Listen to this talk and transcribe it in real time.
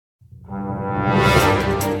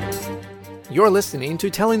You're listening to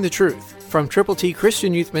Telling the Truth from Triple T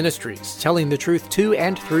Christian Youth Ministries, telling the truth to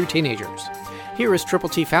and through teenagers. Here is Triple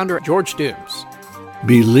T founder George Dooms.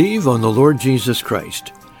 Believe on the Lord Jesus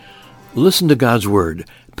Christ. Listen to God's Word,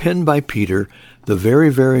 penned by Peter, the very,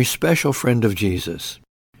 very special friend of Jesus.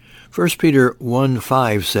 1 Peter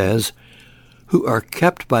 1:5 says, "Who are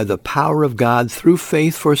kept by the power of God through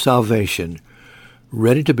faith for salvation,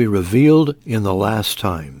 ready to be revealed in the last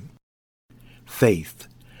time." Faith.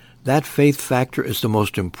 That faith factor is the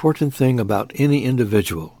most important thing about any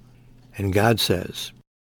individual. And God says,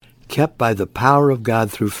 kept by the power of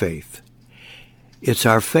God through faith. It's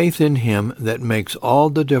our faith in Him that makes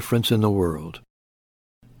all the difference in the world.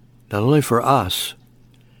 Not only for us,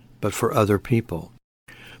 but for other people.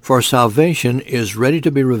 For salvation is ready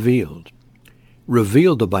to be revealed.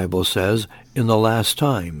 Revealed, the Bible says, in the last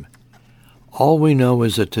time. All we know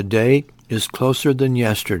is that today is closer than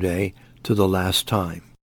yesterday to the last time.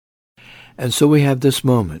 And so we have this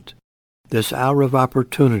moment, this hour of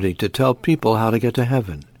opportunity to tell people how to get to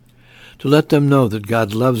heaven, to let them know that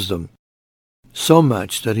God loves them so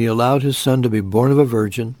much that He allowed His Son to be born of a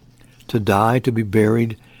virgin, to die, to be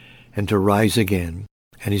buried, and to rise again,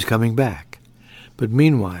 and He's coming back. But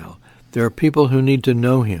meanwhile, there are people who need to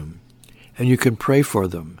know Him, and you can pray for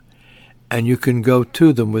them, and you can go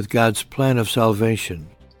to them with God's plan of salvation.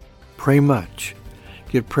 Pray much,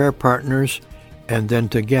 get prayer partners, and then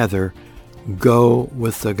together go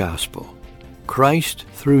with the gospel. Christ,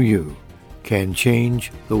 through you, can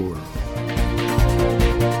change the world.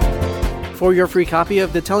 For your free copy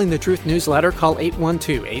of the Telling the Truth newsletter, call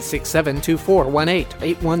 812-867-2418,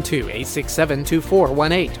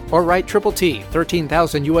 812-867-2418, or write Triple T,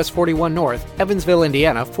 13,000 U.S. 41 North, Evansville,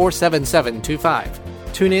 Indiana, 47725.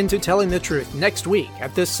 Tune in to Telling the Truth next week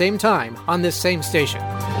at this same time on this same station.